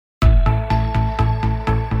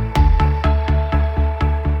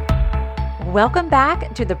Welcome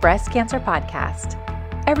back to the Breast Cancer Podcast.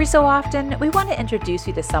 Every so often, we want to introduce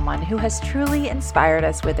you to someone who has truly inspired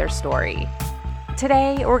us with their story.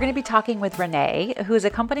 Today, we're going to be talking with Renee, who is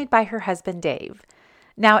accompanied by her husband, Dave.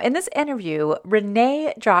 Now, in this interview,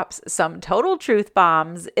 Renee drops some total truth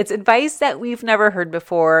bombs. It's advice that we've never heard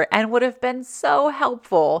before and would have been so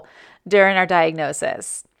helpful during our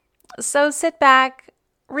diagnosis. So sit back,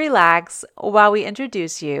 relax, while we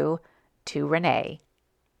introduce you to Renee.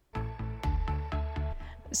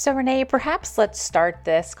 So Renee, perhaps let's start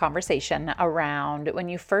this conversation around when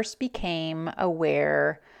you first became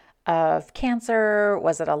aware of cancer.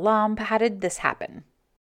 Was it a lump? How did this happen?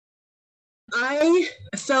 I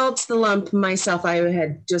felt the lump myself. I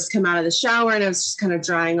had just come out of the shower and I was just kind of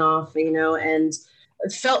drying off, and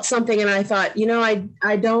felt something. And I thought,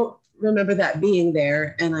 I don't remember that being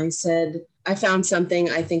there. And I said, I found something.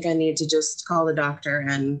 I think I need to just call the doctor,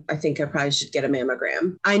 and I think I probably should get a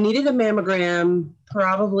mammogram. I needed a mammogram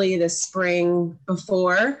probably the spring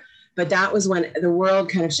before, but that was when the world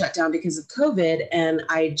kind of shut down because of COVID, and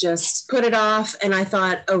I just put it off. And I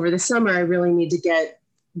thought over the summer, I really need to get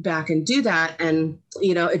back and do that. And,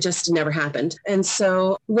 it just never happened. And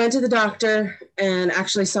so went to the doctor and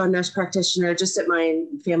actually saw a nurse practitioner just at my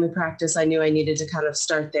family practice. I knew I needed to kind of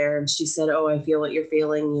start there. And she said, "Oh, I feel what you're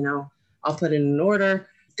feeling, I'll put in an order."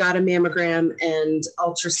 Got a mammogram and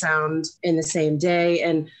ultrasound in the same day.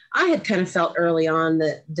 And I had kind of felt early on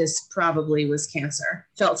that this probably was cancer.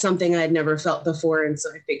 Felt something I'd never felt before. And so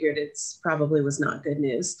I figured it's probably was not good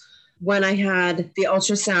news. When I had the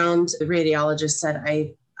ultrasound, the radiologist said,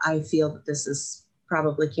 I feel that this is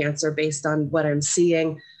probably cancer based on what I'm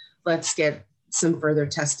seeing. Let's get some further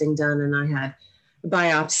testing done. And I had a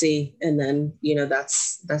biopsy. And then,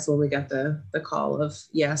 that's when we got the call of,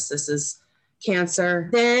 yes, this is cancer.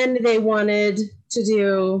 Then they wanted to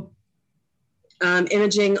do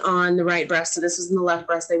imaging on the right breast. So this was in the left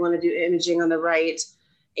breast. They want to do imaging on the right,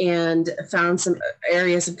 and found some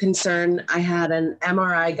areas of concern. I had an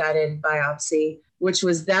MRI guided biopsy, which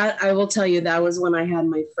was that, I will tell you, that was when I had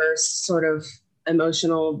my first sort of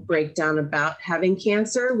emotional breakdown about having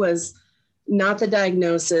cancer. Was not the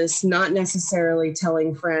diagnosis, not necessarily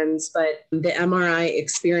telling friends, but the MRI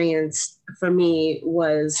experience for me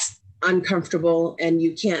was uncomfortable, and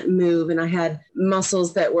you can't move. And I had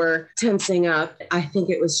muscles that were tensing up. I think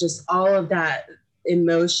it was just all of that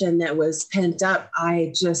emotion that was pent up.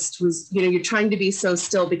 I just was, you're trying to be so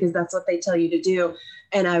still because that's what they tell you to do.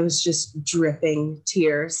 And I was just dripping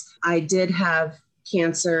tears. I did have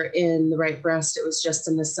cancer in the right breast. It was just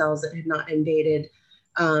in the cells that had not invaded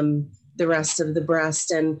the rest of the breast.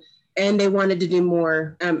 And they wanted to do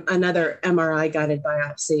more, another MRI guided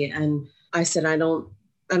biopsy. And I said, I don't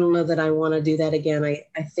know that I want to do that again.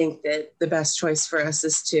 I think that the best choice for us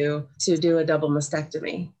is to do a double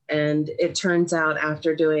mastectomy. And it turns out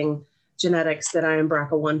after doing genetics that I am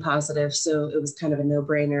BRCA1 positive. So it was kind of a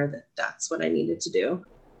no-brainer that that's what I needed to do.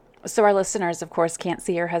 So our listeners, of course, can't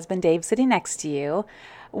see your husband, Dave, sitting next to you.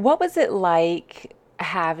 What was it like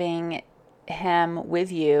having him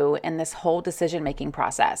with you in this whole decision-making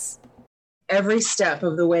process? Every step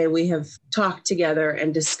of the way we have talked together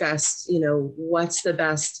and discussed, what's the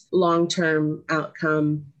best long-term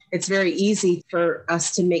outcome. It's very easy for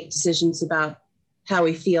us to make decisions about how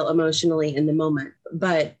we feel emotionally in the moment,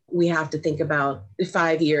 but we have to think about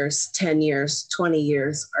 5 years, 10 years, 20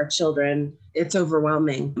 years, our children. It's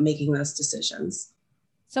overwhelming making those decisions.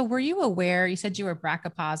 So were you aware, you said you were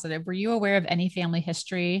BRCA positive, were you aware of any family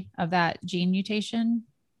history of that gene mutation?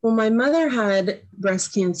 Well, my mother had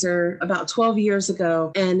breast cancer about 12 years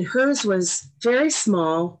ago, and hers was very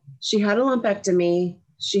small. She had a lumpectomy,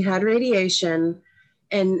 she had radiation,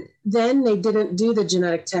 and then they didn't do the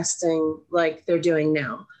genetic testing like they're doing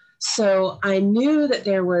now. So I knew that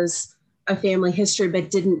there was a family history,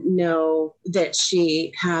 but didn't know that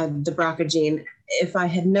she had the BRCA gene. If I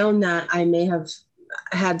had known that, I may have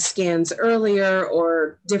had scans earlier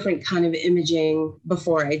or different kind of imaging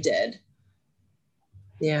before I did.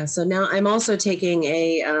 Yeah. So now I'm also taking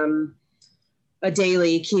a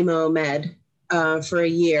daily chemo med for a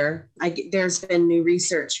year. There's been new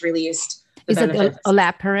research released. Is it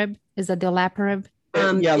olaparib? Is it the olaparib?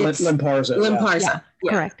 Lynparza. Lynparza.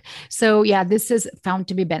 Yeah. Correct. So this is found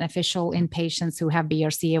to be beneficial in patients who have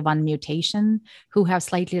BRCA1 mutation, who have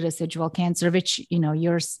slightly residual cancer, which,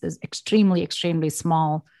 yours is extremely, extremely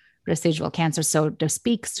small residual cancer. So it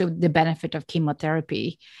speaks to the benefit of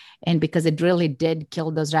chemotherapy. And because it really did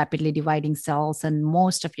kill those rapidly dividing cells, and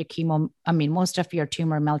most of your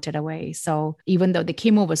tumor melted away. So even though the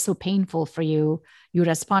chemo was so painful for you, you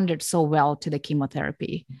responded so well to the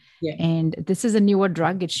chemotherapy. Yeah. And this is a newer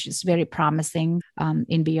drug. It's just very promising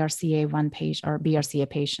in BRCA1 patient or BRCA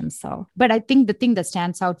patients. So, but I think the thing that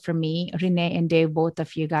stands out for me, Renee and Dave, both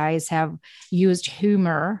of you guys have used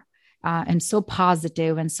humor and so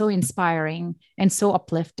positive and so inspiring and so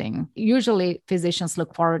uplifting. Usually physicians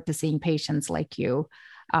look forward to seeing patients like you.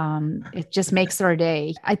 It just makes our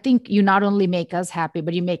day. I think you not only make us happy,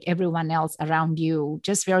 but you make everyone else around you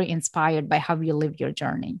just very inspired by how you live your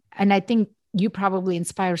journey. And I think you probably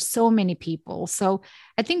inspire so many people. So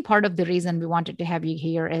I think part of the reason we wanted to have you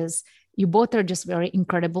here is you both are just very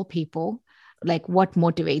incredible people. Like, what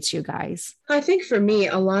motivates you guys? I think for me,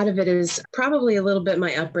 a lot of it is probably a little bit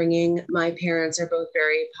my upbringing. My parents are both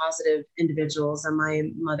very positive individuals, and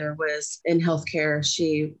my mother was in healthcare.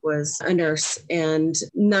 She was a nurse, and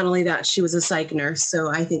not only that, she was a psych nurse.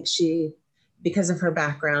 So I think because of her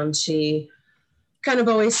background, she kind of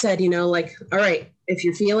always said, like, all right, if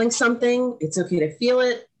you're feeling something, it's okay to feel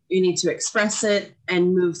it. You need to express it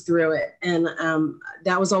and move through it. And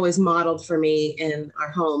that was always modeled for me in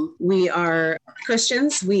our home. We are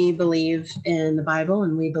Christians. We believe in the Bible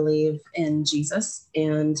and we believe in Jesus.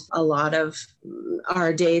 And a lot of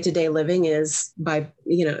our day-to-day living is by,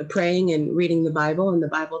 praying and reading the Bible. And the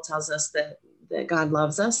Bible tells us that God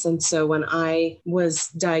loves us. And so when I was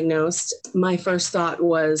diagnosed, my first thought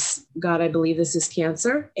was, God, I believe this is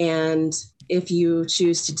cancer. And if you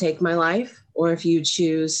choose to take my life, or if you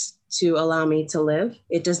choose to allow me to live,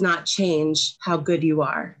 it does not change how good you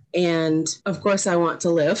are. And of course, I want to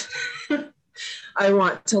live. I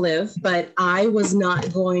want to live, but I was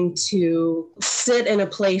not going to sit in a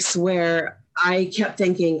place where I kept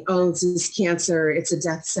thinking, oh, this is cancer. It's a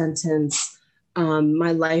death sentence.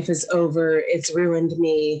 My life is over. It's ruined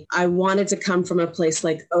me. I wanted to come from a place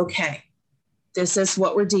like, okay, this is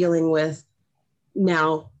what we're dealing with.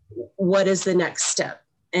 Now, what is the next step?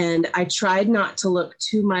 And I tried not to look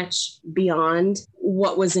too much beyond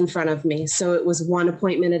what was in front of me. So it was one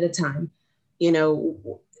appointment at a time,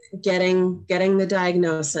 getting the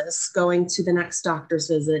diagnosis, going to the next doctor's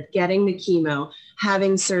visit, getting the chemo,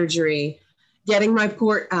 having surgery, getting my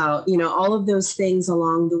port out, all of those things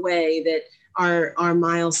along the way that are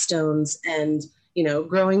milestones, and,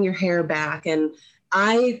 growing your hair back. And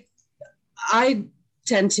I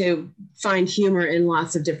tend to find humor in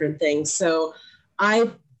lots of different things. So I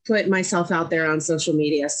put myself out there on social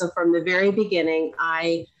media. So from the very beginning,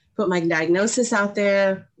 I put my diagnosis out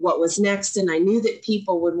there, what was next. And I knew that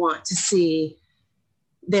people would want to see,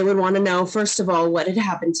 they would want to know, first of all, what had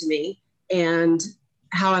happened to me and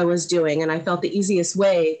how I was doing. And I felt the easiest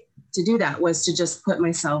way to do that was to just put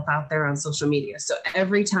myself out there on social media. So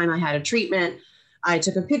every time I had a treatment, I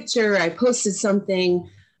took a picture, I posted something,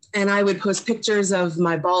 and I would post pictures of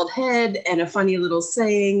my bald head and a funny little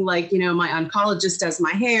saying like, my oncologist does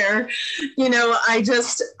my hair. I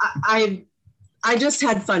just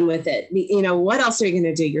had fun with it. What else are you going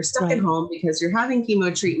to do? You're stuck at home because you're having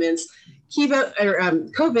chemo treatments.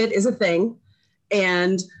 COVID is a thing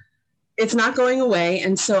and it's not going away.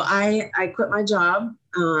 And so I quit my job.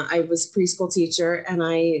 I was a preschool teacher, and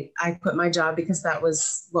I quit my job because that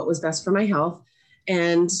was what was best for my health.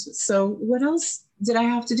 And so what else did I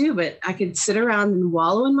have to do? But I could sit around and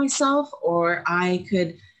wallow in myself, or I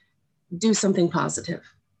could do something positive.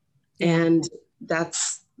 And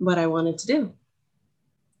that's what I wanted to do.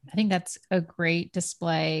 I think that's a great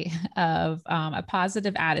display of a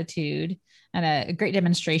positive attitude and a great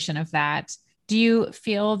demonstration of that. Do you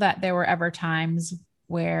feel that there were ever times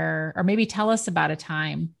where, or maybe tell us about a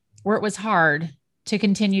time where it was hard to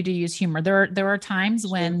continue to use humor? There are times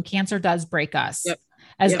when cancer does break us. Yep.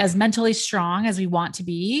 As mentally strong as we want to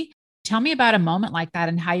be. Tell me about a moment like that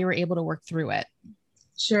and how you were able to work through it.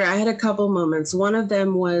 Sure. I had a couple moments. One of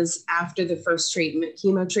them was after the first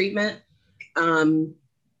chemo treatment.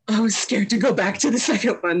 I was scared to go back to the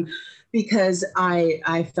second one because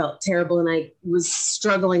I felt terrible, and I was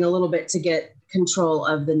struggling a little bit to get control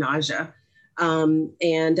of the nausea.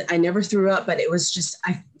 And I never threw up, but it was just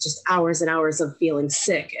hours and hours of feeling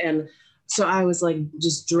sick. And so I was like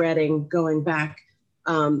just dreading going back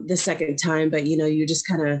the second time, but you just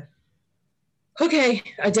kind of, okay,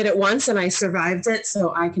 I did it once and I survived it,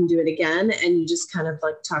 so I can do it again. And you just kind of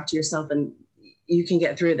like talk to yourself and you can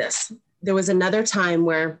get through this. There was another time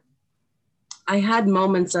where I had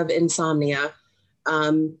moments of insomnia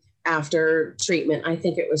after treatment. I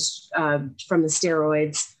think it was from the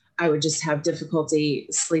steroids. I would just have difficulty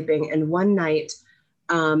sleeping. And one night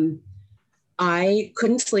I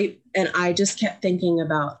couldn't sleep, and I just kept thinking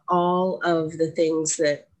about all of the things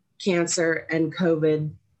that cancer and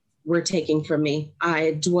COVID were taking from me.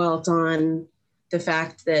 I dwelt on the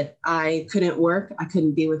fact that I couldn't work, I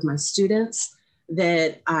couldn't be with my students,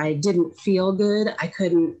 that I didn't feel good, I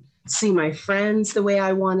couldn't see my friends the way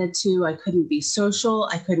I wanted to, I couldn't be social,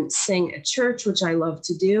 I couldn't sing at church, which I love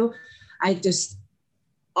to do. I just,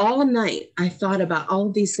 all night, I thought about all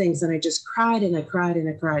of these things, and I just cried and I cried and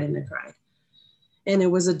I cried and I cried. And it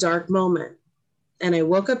was a dark moment. And I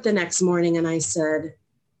woke up the next morning and I said,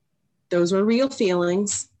 those were real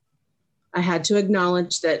feelings. I had to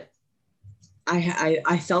acknowledge that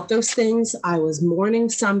I felt those things. I was mourning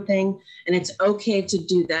something, and it's okay to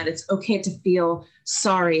do that. It's okay to feel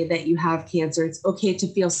sorry that you have cancer. It's okay to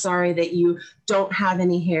feel sorry that you don't have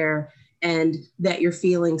any hair and that you're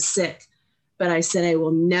feeling sick. But I said, I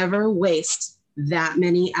will never waste that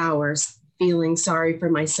many hours feeling sorry for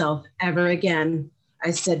myself ever again.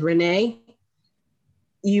 I said, Renee,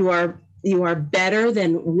 you are better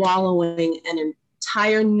than wallowing an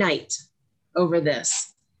entire night over this.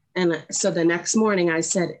 And so the next morning I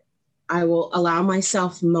said, I will allow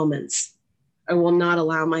myself moments. I will not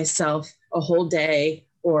allow myself a whole day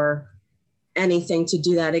or anything to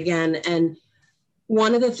do that again. And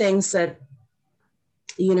one of the things that,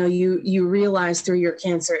 you realize through your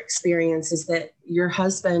cancer experience is that your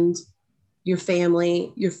husband, your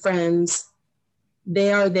family, your friends,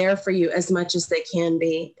 they are there for you as much as they can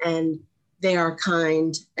be. And they are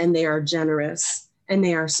kind and they are generous and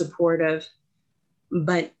they are supportive.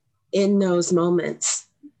 But in those moments,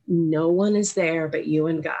 no one is there but you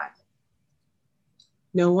and God.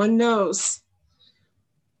 No one knows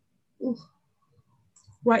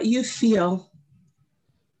what you feel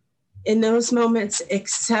in those moments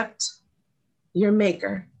except your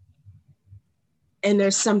Maker. And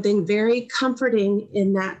there's something very comforting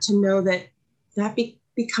in that, to know that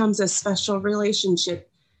becomes a special relationship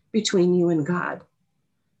between you and God.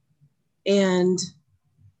 And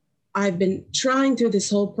I've been trying through this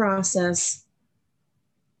whole process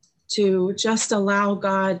to just allow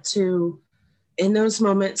God to, in those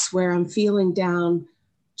moments where I'm feeling down,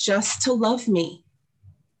 just to love me,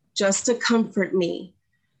 just to comfort me.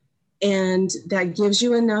 And that gives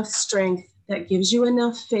you enough strength, that gives you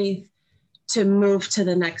enough faith to move to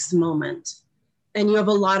the next moment. And you have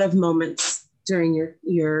a lot of moments during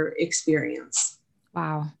your experience.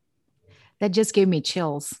 Wow. That just gave me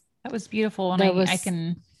chills. That was beautiful. And I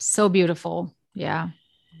can so beautiful. Yeah.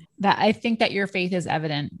 That I think that your faith is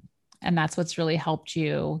evident, and that's what's really helped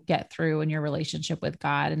you get through in your relationship with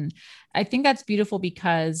God. And I think that's beautiful,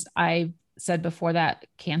 because I said before that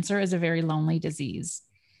cancer is a very lonely disease.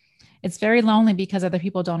 It's very lonely because other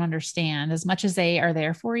people don't understand. As much as they are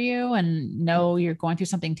there for you and know you're going through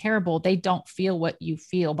something terrible, they don't feel what you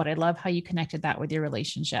feel. But I love how you connected that with your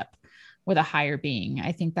relationship with a higher being.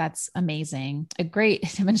 I think that's amazing. A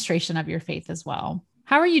great demonstration of your faith as well.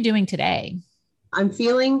 How are you doing today? I'm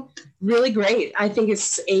feeling really great. I think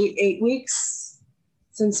it's eight weeks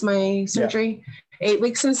since my surgery. Yeah. 8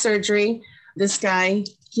 weeks in surgery. This guy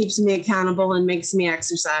keeps me accountable and makes me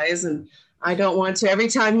exercise. And I don't want to. Every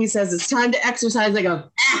time he says it's time to exercise, I go,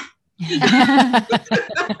 ah.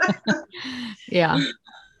 Yeah.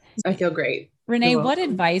 I feel great. Renee, what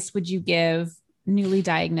advice would you give newly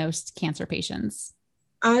diagnosed cancer patients?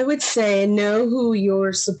 I would say know who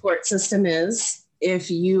your support system is. If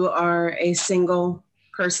you are a single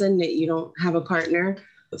person, that you don't have a partner,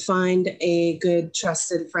 find a good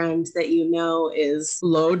trusted friend that you know is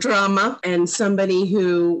low drama and somebody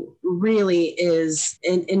who really is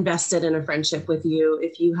invested in a friendship with you.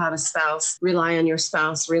 If you have a spouse, rely on your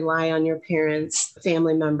spouse, rely on your parents,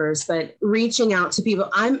 family members, but reaching out to people.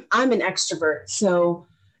 I'm an extrovert, so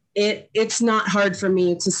it's not hard for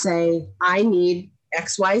me to say, I need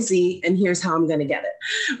XYZ and here's how I'm going to get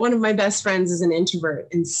it. One of my best friends is an introvert.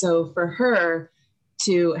 And so for her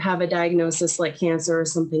to have a diagnosis like cancer or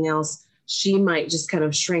something else, she might just kind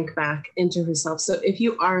of shrink back into herself. So if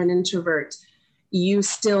you are an introvert, you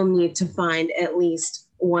still need to find at least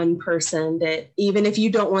one person that, even if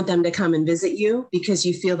you don't want them to come and visit you because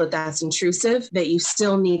you feel that that's intrusive, that you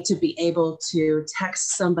still need to be able to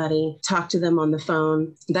text somebody, talk to them on the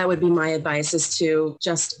phone. That would be my advice, is to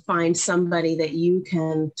just find somebody that you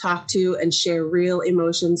can talk to and share real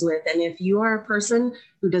emotions with. And if you are a person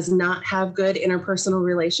who does not have good interpersonal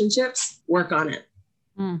relationships, work on it.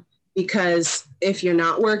 Because if you're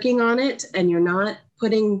not working on it and you're not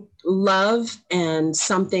putting love and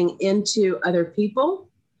something into other people,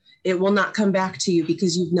 it will not come back to you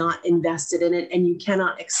because you've not invested in it. And you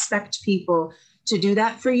cannot expect people to do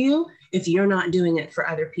that for you if you're not doing it for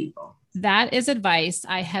other people. That is advice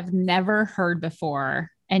I have never heard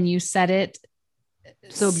before. And you said it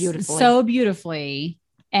So beautifully. So beautifully.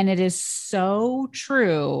 And it is so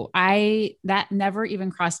true. That never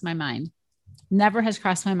even crossed my mind. Never has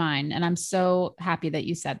crossed my mind. And I'm so happy that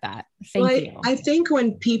you said that. Thank you. I think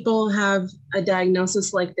when people have a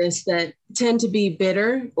diagnosis like this that tend to be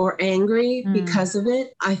bitter or angry because of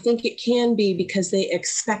it, I think it can be because they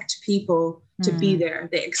expect people to be there.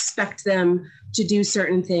 They expect them to do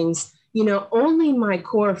certain things. You know, only my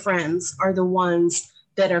core friends are the ones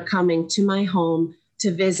that are coming to my home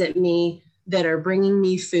to visit me, that are bringing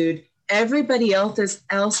me food. Everybody else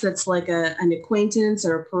that's like an acquaintance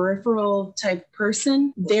or a peripheral type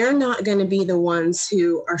person, they're not going to be the ones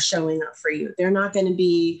who are showing up for you. They're not going to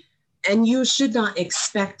be, and you should not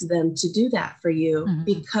expect them to do that for you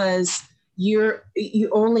because you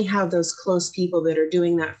only have those close people that are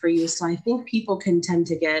doing that for you. So I think people can tend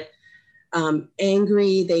to get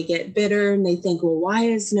angry, they get bitter, and they think, well, why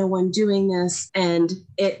is no one doing this? And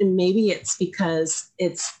maybe it's because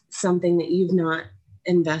it's something that you've not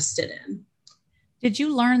invested in. Did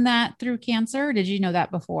you learn that through cancer? Or did you know that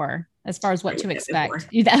before, as far as what to expect?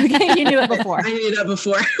 You knew it before. I knew that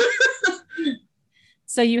before.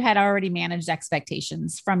 So you had already managed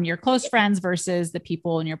expectations from your close friends versus the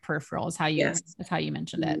people in your peripheral is how you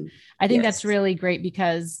mentioned it. I think that's really great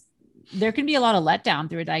because there can be a lot of letdown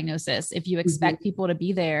through a diagnosis if you expect people to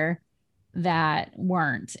be there that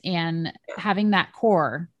weren't, and having that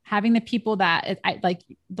core, having the people that like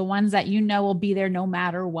the ones that, will be there no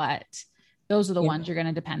matter what. Those are the ones you're going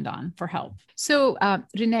to depend on for help. So,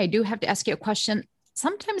 Renee, I do have to ask you a question.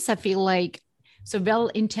 Sometimes I feel like, so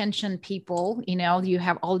well-intentioned people, you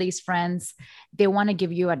have all these friends, they want to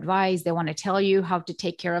give you advice. They want to tell you how to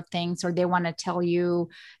take care of things, or they want to tell you,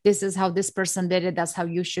 this is how this person did it. That's how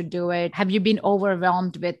you should do it. Have you been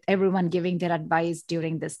overwhelmed with everyone giving that advice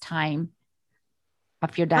during this time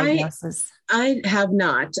of your diagnosis? I have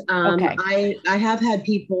not. Okay. I have had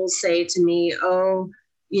people say to me, oh,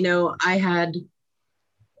 I had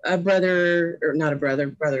a brother, or not a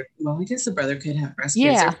brother. Well, I guess a brother could have breast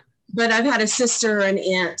cancer. But I've had a sister or an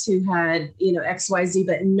aunt who had, XYZ,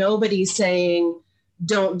 but nobody's saying,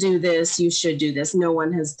 don't do this, you should do this. No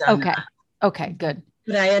one has done that. Okay, good.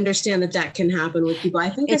 But I understand that can happen with people. I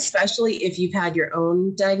think especially if you've had your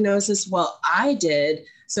own diagnosis. Well, I did.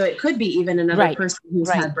 So it could be even another person who's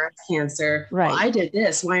had breast cancer. Right. Well, I did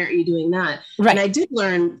this. Why aren't you doing that? Right. And I did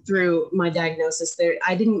learn through my diagnosis there.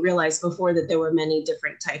 I didn't realize before that there were many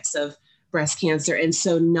different types of breast cancer. And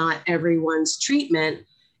so not everyone's treatment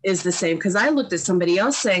is the same. Because I looked at somebody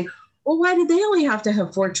else saying, well, why did they only have to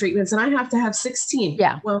have 4 treatments and I have to have 16?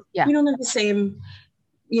 Yeah. Well, we don't have the same,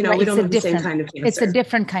 we don't have the same kind of cancer. It's a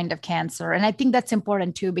different kind of cancer. And I think that's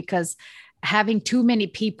important too, because having too many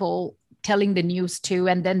people telling the news too,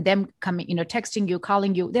 and then them coming, texting you,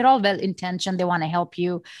 calling you, they're all well-intentioned. They want to help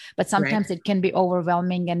you, but sometimes it can be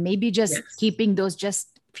overwhelming, and maybe just keeping those just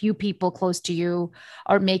few people close to you,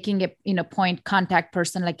 or making a point contact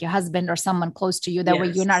person like your husband or someone close to you. That way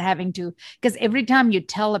you're not having to, because every time you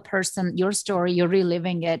tell a person your story, you're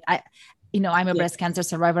reliving it. I'm a breast cancer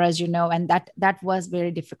survivor, as you know, and that was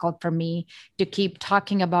very difficult for me to keep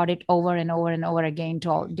talking about it over and over and over again to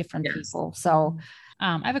all different people. So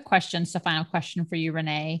I have a question. It's the final question for you,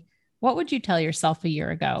 Renee. What would you tell yourself a year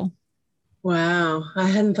ago? Wow. I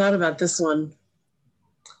hadn't thought about this one.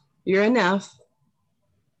 You're enough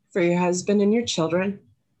for your husband and your children.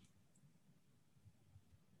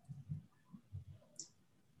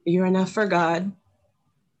 You're enough for God.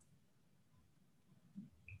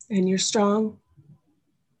 And you're strong.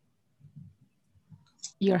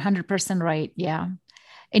 You're 100% right. Yeah.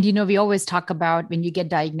 And, we always talk about when you get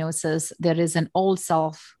diagnosis, there is an old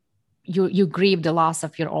self. You grieve the loss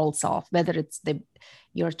of your old self, whether it's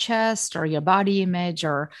your chest or your body image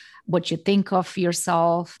or what you think of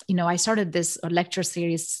yourself. I started this lecture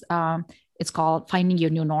series. It's called Finding Your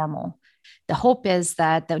New Normal. The hope is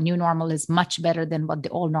that the new normal is much better than what the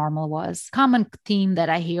old normal was. Common theme that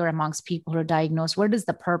I hear amongst people who are diagnosed: what is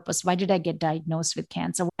the purpose? Why did I get diagnosed with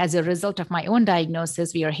cancer? As a result of my own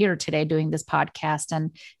diagnosis, we are here today doing this podcast,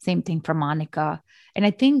 and same thing for Monica. And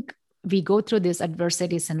I think we go through these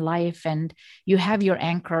adversities in life, and you have your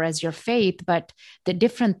anchor as your faith, but the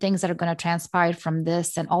different things that are going to transpire from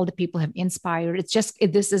this and all the people have inspired,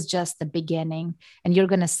 this is just the beginning, and you're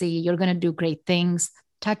going to do great things,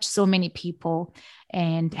 touch so many people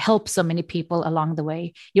and help so many people along the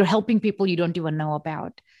way. You're helping people you don't even know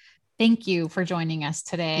about. Thank you for joining us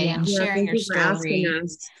today and sharing your story.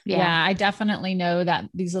 Yeah, I definitely know that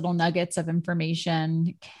these little nuggets of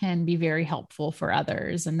information can be very helpful for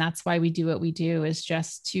others. And that's why we do what we do, is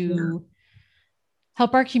just to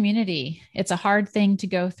help our community. It's a hard thing to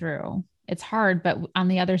go through. It's hard, but on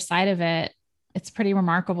the other side of it, it's pretty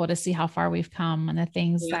remarkable to see how far we've come and the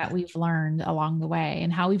things that we've learned along the way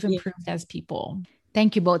and how we've improved as people.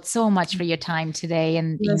 Thank you both so much for your time today.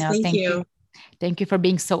 And, thank you. Thank you for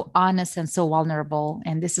being so honest and so vulnerable.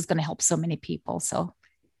 And this is going to help so many people. So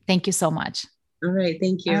thank you so much. All right.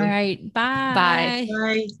 Thank you. All right. Bye. Bye.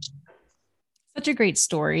 Bye. Such a great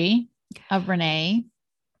story of Renee.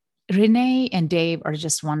 Renee and Dave are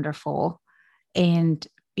just wonderful. And,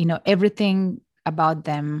 everything about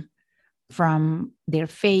them, from their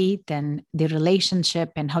faith and their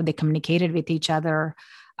relationship and how they communicated with each other,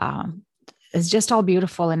 is just all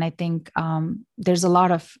beautiful. And I think there's a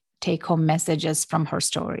lot of take-home messages from her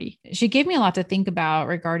story. She gave me a lot to think about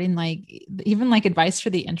regarding even advice for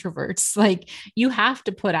the introverts. Like, you have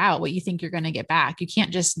to put out what you think you're going to get back. You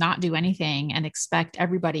can't just not do anything and expect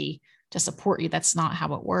everybody to support you. That's not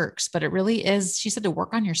how it works. But it really is, she said, to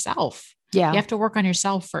work on yourself. Yeah. You have to work on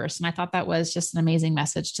yourself first. And I thought that was just an amazing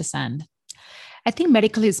message to send. I think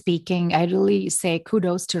medically speaking, I really say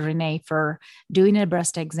kudos to Renee for doing a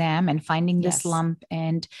breast exam and finding this lump.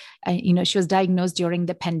 And, she was diagnosed during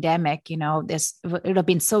the pandemic. It would have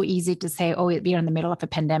been so easy to say, oh, we're in the middle of a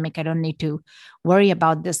pandemic. I don't need to worry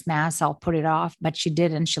about this mass. I'll put it off. But she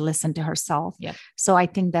didn't. She listened to herself. Yep. So I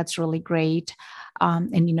think that's really great.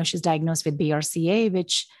 And, she's diagnosed with BRCA,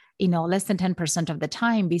 which, less than 10% of the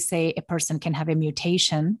time, we say a person can have a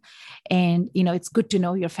mutation. And, it's good to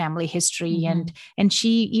know your family history. Mm-hmm. And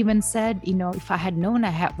she even said, if I had known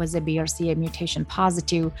I was a BRCA mutation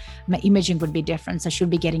positive, my imaging would be different. So she'll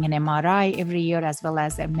be getting an MRI every year as well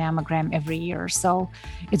as a mammogram every year. So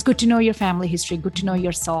it's good to know your family history, good to know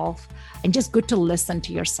yourself, and just good to listen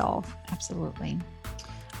to yourself. Absolutely.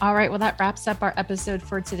 All right. Well, that wraps up our episode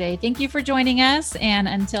for today. Thank you for joining us. And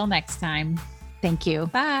until next time. Thank you.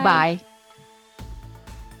 Bye. Bye.